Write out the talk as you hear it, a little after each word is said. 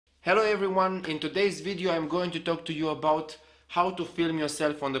Hello everyone, in today's video I'm going to talk to you about how to film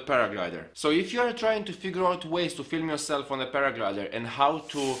yourself on the paraglider. So if you are trying to figure out ways to film yourself on the paraglider and how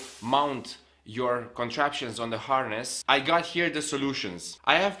to mount your contraptions on the harness, I got here the solutions.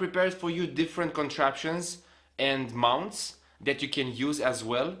 I have prepared for you different contraptions and mounts that you can use as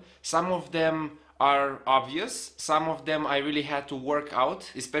well. Some of them are obvious, some of them I really had to work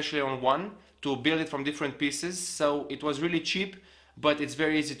out, especially on one, to build it from different pieces, so it was really cheap, but it's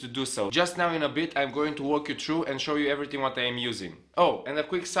very easy to do so. Just now in a bit I'm going to walk you through and show you everything what I am using. Oh, and a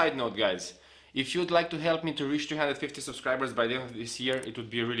quick side note guys, if you'd like to help me to reach 350 subscribers by the end of this year, it would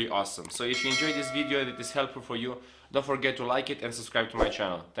be really awesome. So if you enjoyed this video and it is helpful for you, don't forget to like it and subscribe to my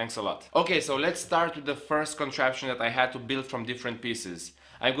channel. Thanks a lot. Okay, so let's start with the first contraption that I had to build from different pieces.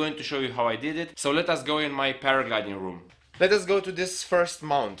 I'm going to show you how I did it, so let us go in my paragliding room. Let us go to this first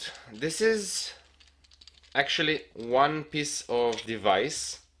mount. This is actually one piece of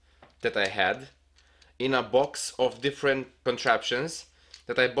device that I had in a box of different contraptions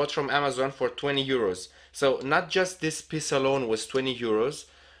that I bought from Amazon for 20 euros. So not just this piece alone was 20 euros,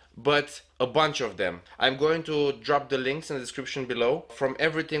 but a bunch of them. I'm going to drop the links in the description below from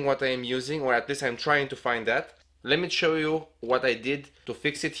everything what I am using, or at least I'm trying to find that. Let me show you what I did to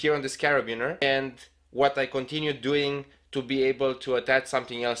fix it here on this carabiner and what I continued doing to be able to attach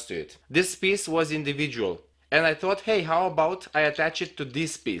something else to it. This piece was individual and I thought, hey, how about I attach it to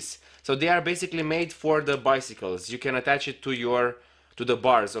this piece? So they are basically made for the bicycles. You can attach it to the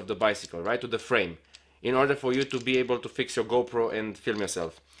bars of the bicycle, right, to the frame, in order for you to be able to fix your GoPro and film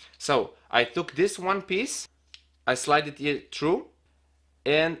yourself. So I took this one piece, I slid it through,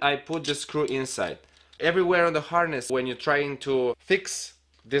 and I put the screw inside. Everywhere on the harness when you're trying to fix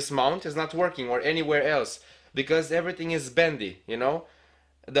this mount is not working, or anywhere else, because everything is bendy, you know.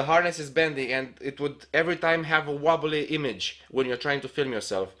 The harness is bendy and it would every time have a wobbly image when you're trying to film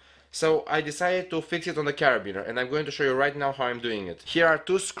yourself. So I decided to fix it on the carabiner, and I'm going to show you right now how I'm doing it. Here are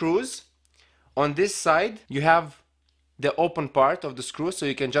two screws. On this side you have the open part of the screw, so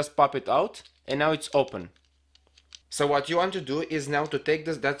you can just pop it out and now it's open. So what you want to do is now to take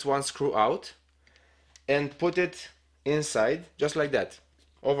that's one screw out and put it inside, just like that,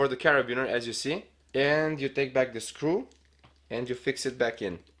 over the carabiner as you see, and you take back the screw and you fix it back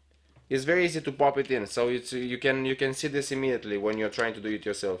in. It's very easy to pop it in, so you can see this immediately when you're trying to do it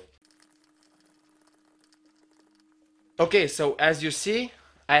yourself. Okay, so as you see,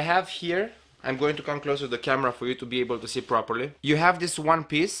 I have here, I'm going to come closer to the camera for you to be able to see properly. You have this one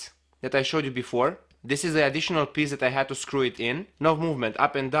piece that I showed you before. This is the additional piece that I had to screw it in. No movement,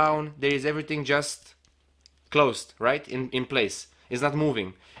 up and down, there is everything just closed, right, in place. It's not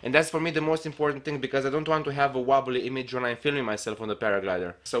moving. And that's for me the most important thing, because I don't want to have a wobbly image when I'm filming myself on the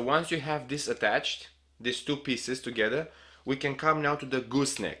paraglider. So once you have this attached, these two pieces together, we can come now to the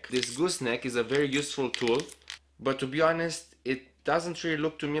gooseneck. This gooseneck is a very useful tool, but to be honest, it doesn't really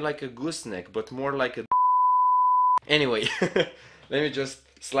look to me like a gooseneck, but more like a... Anyway, let me just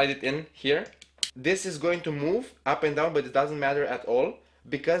slide it in here. This is going to move up and down, but it doesn't matter at all,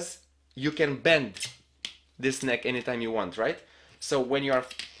 because you can bend this neck anytime you want, right? So when you are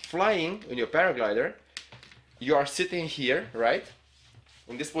flying in your paraglider, you are sitting here, right,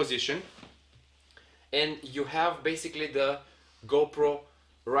 in this position, and you have basically the GoPro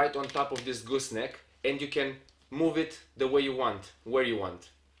right on top of this gooseneck, and you can move it the way you want, where you want.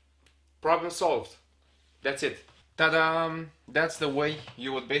 Problem solved. That's it. Ta-da! That's the way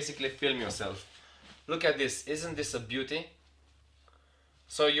you would basically film yourself. Look at this. Isn't this a beauty?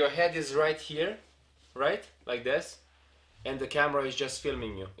 So your head is right here, right, like this, and the camera is just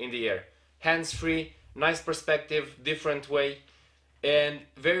filming you in the air. Hands-free, nice perspective, different way, and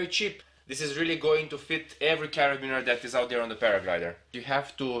very cheap. This is really going to fit every carabiner that is out there on the paraglider. You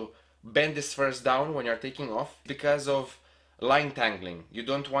have to bend this first down when you're taking off because of line tangling. You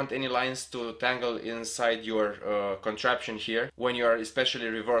don't want any lines to tangle inside your contraption here when you are especially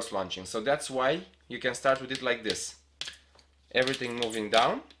reverse launching. So that's why you can start with it like this. Everything moving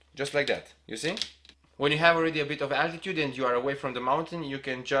down, just like that, you see? When you have already a bit of altitude and you are away from the mountain, you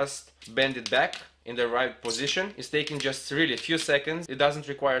can just bend it back in the right position. It's taking just really a few seconds. It doesn't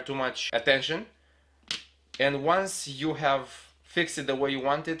require too much attention. And once you have fixed it the way you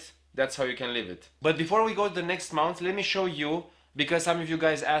want it, that's how you can leave it. But before we go to the next mount, let me show you, because some of you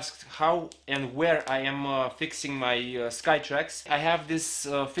guys asked how and where I am fixing my Skytrax. I have this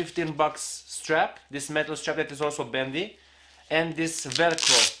 15 bucks strap, this metal strap that is also bendy, and this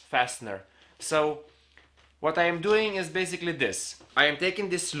Velcro fastener. So what I am doing is basically this. I am taking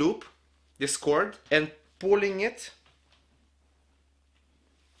this loop, this cord, and pulling it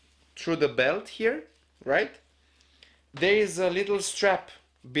through the belt here, right? There is a little strap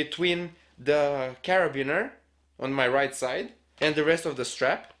between the carabiner on my right side and the rest of the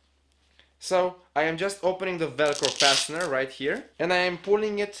strap. So I am just opening the Velcro fastener right here, and I am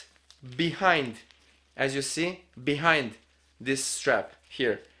pulling it behind, as you see, behind this strap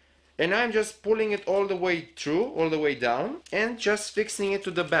here. And I'm just pulling it all the way through, all the way down, and just fixing it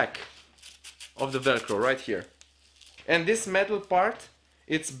to the back of the Velcro right here. And this metal part,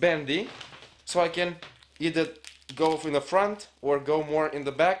 it's bendy, so I can either go in the front or go more in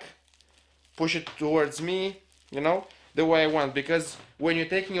the back, push it towards me, you know, the way I want. Because when you're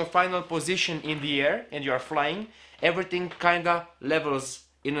taking your final position in the air and you are flying, everything kinda levels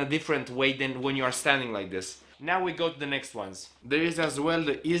in a different way than when you are standing like this. Now we go to the next ones. There is as well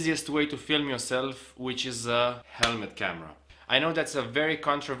the easiest way to film yourself, which is a helmet camera. I know that's a very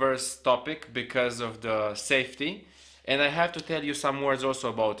controversial topic because of the safety, and I have to tell you some words also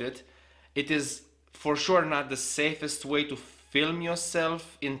about it. It is for sure not the safest way to film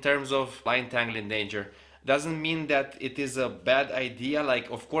yourself in terms of line tangle in danger. Doesn't mean that it is a bad idea.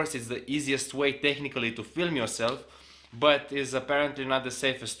 Like, of course it's the easiest way technically to film yourself, but is apparently not the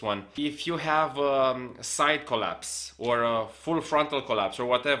safest one. If you have a side collapse or a full frontal collapse or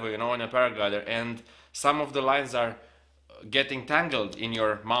whatever, you know, in a paraglider, and some of the lines are getting tangled in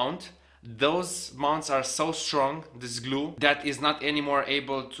your mount, those mounts are so strong, this glue, that is not anymore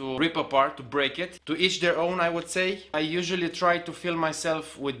able to rip apart, to break it. To each their own, I would say. I usually try to film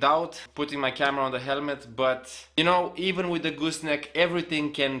myself without putting my camera on the helmet, but you know, even with the gooseneck,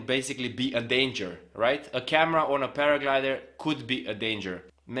 everything can basically be a danger, right? A camera on a paraglider could be a danger.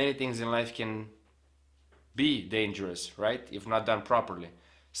 Many things in life can be dangerous, right? If not done properly.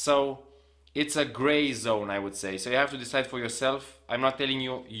 So it's a gray zone, I would say. So you have to decide for yourself. I'm not telling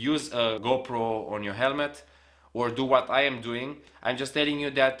you use a GoPro on your helmet or do what I am doing. I'm just telling you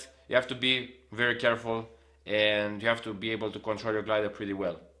that you have to be very careful and you have to be able to control your glider pretty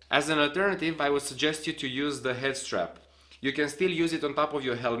well. As an alternative, I would suggest you to use the head strap. You can still use it on top of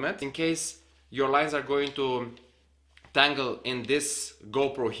your helmet in case your lines are going to tangle in this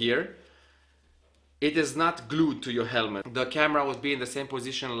GoPro here. It is not glued to your helmet. The camera would be in the same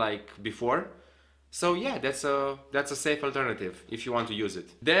position like before. So yeah, that's a safe alternative if you want to use it.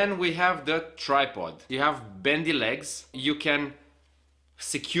 Then we have the tripod. You have bendy legs. You can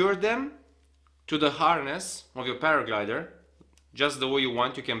secure them to the harness of your paraglider just the way you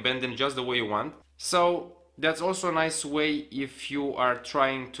want. You can bend them just the way you want. So that's also a nice way if you are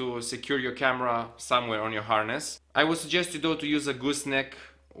trying to secure your camera somewhere on your harness. I would suggest you though to use a gooseneck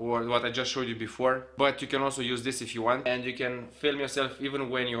or what I just showed you before, but you can also use this if you want, and you can film yourself even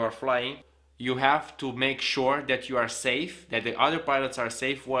when you are flying. You have to make sure that you are safe, that the other pilots are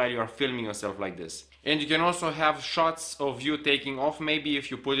safe while you are filming yourself like this. And you can also have shots of you taking off. Maybe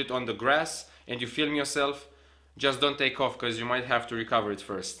if you put it on the grass and you film yourself, just don't take off because you might have to recover it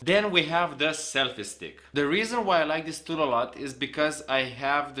first. Then we have the selfie stick. The reason why I like this tool a lot is because I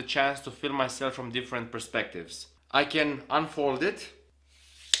have the chance to film myself from different perspectives. I can unfold it.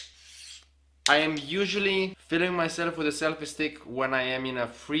 I am usually filming myself with a selfie stick when I am in a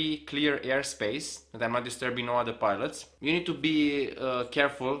free, clear airspace, that I'm not disturbing no other pilots. You need to be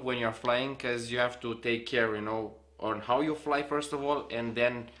careful when you're flying, because you have to take care, you know, on how you fly first of all, and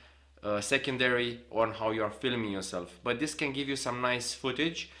then secondary on how you are filming yourself. But this can give you some nice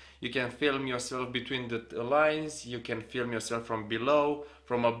footage. You can film yourself between the lines, you can film yourself from below,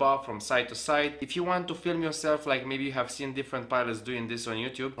 from above, from side to side. If you want to film yourself, like maybe you have seen different pilots doing this on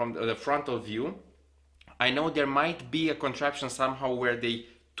YouTube, from the frontal view, I know there might be a contraption somehow where they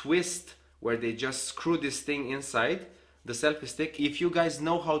twist, where they just screw this thing inside the selfie stick. If you guys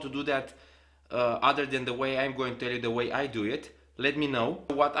know how to do that other than the way I'm going to tell you, the way I do it, let me know.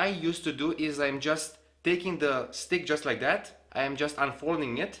 What I used to do is I'm just taking the stick just like that, I am just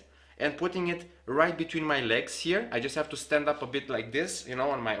unfolding it and putting it right between my legs here. I just have to stand up a bit like this, you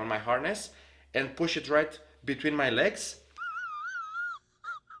know, on my harness, and push it right between my legs.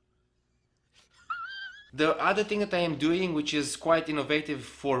 The other thing that I am doing, which is quite innovative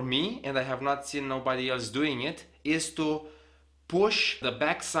for me, and I have not seen nobody else doing it, is to push the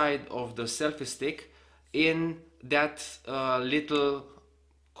back side of the selfie stick in that little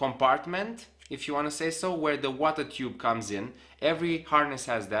compartment, if you want to say so, where the water tube comes in. Every harness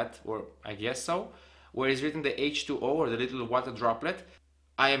has that, or I guess so, where it's written the H2O, or the little water droplet.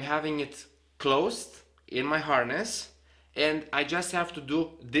 I am having it closed in my harness, and I just have to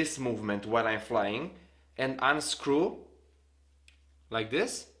do this movement while I'm flying and unscrew like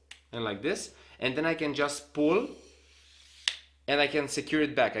this and like this, and then I can just pull and I can secure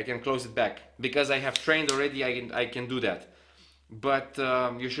it back, I can close it back, because I have trained already. I can do that. but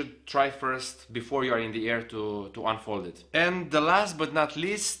you should try first before you are in the air to unfold it. And the last but not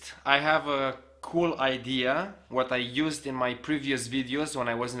least, I have a cool idea, what I used in my previous videos when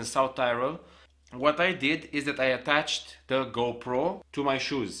I was in South Tyrol. What I did is that I attached the GoPro to my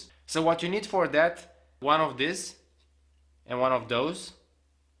shoes. So what you need for that, one of this and one of those,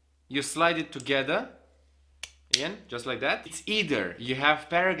 you slide it together, again, just like that. It's either you have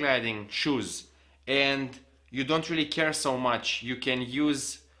paragliding shoes and you don't really care so much, you can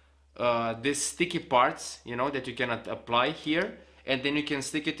use these sticky parts, you know, that you can apply here, and then you can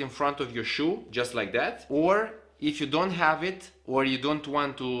stick it in front of your shoe, just like that. Or if you don't have it, or you don't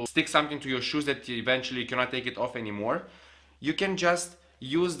want to stick something to your shoes that eventually you cannot take it off anymore, you can just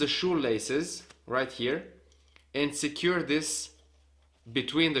use the shoelaces right here and secure this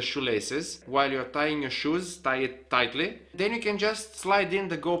between the shoelaces while you're tying your shoes. Tie it tightly. Then you can just slide in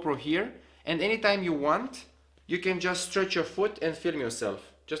the GoPro here, and anytime you want, you can just stretch your foot and film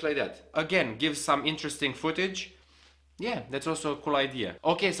yourself, just like that. Again, gives some interesting footage. Yeah, that's also a cool idea.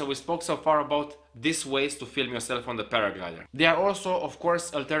 Okay, so we spoke so far about these ways to film yourself on the paraglider. There are also, of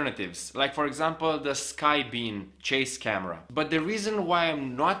course, alternatives, like for example the Skybeam chase camera. But the reason why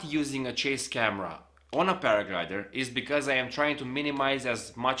I'm not using a chase camera on a paraglider is because I am trying to minimize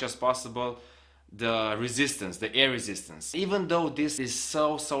as much as possible the resistance, the air resistance. Even though this is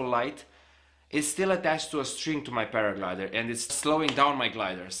so light, it's still attached to a string to my paraglider and it's slowing down my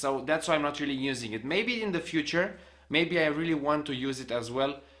glider. So that's why I'm not really using it. Maybe in the future, maybe I really want to use it as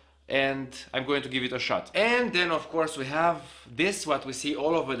well, and I'm going to give it a shot. And then of course we have this, what we see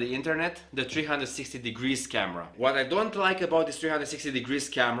all over the internet, the 360 degrees camera. What I don't like about this 360 degrees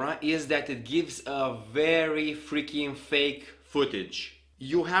camera is that it gives a very freaking fake footage.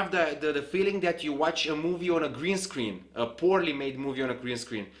 You have the feeling that you watch a movie on a green screen, a poorly made movie on a green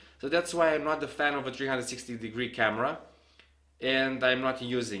screen. So that's why I'm not a fan of a 360 degree camera, and I'm not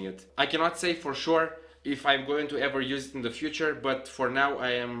using it. I cannot say for sure if I'm going to ever use it in the future, but for now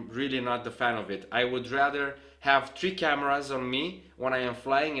I am really not the fan of it. I would rather have 3 cameras on me when I am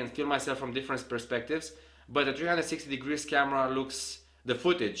flying and film myself from different perspectives, but the 360 degrees camera the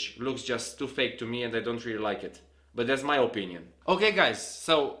footage looks just too fake to me and I don't really like it. But that's my opinion. Okay guys,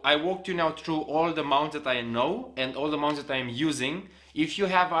 so I walked you now through all the mounts that I know and all the mounts that I am using. If you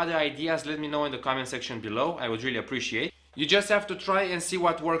have other ideas, let me know in the comment section below. I would really appreciate. You just have to try and see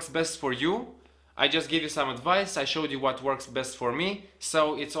what works best for you. I just gave you some advice, I showed you what works best for me,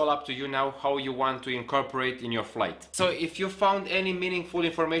 so it's all up to you now how you want to incorporate in your flight. So if you found any meaningful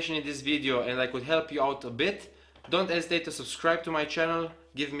information in this video and I could help you out a bit, don't hesitate to subscribe to my channel,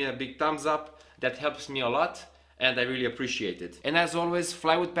 give me a big thumbs up, that helps me a lot and I really appreciate it. And as always,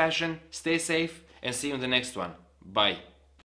 fly with passion, stay safe and see you in the next one. Bye.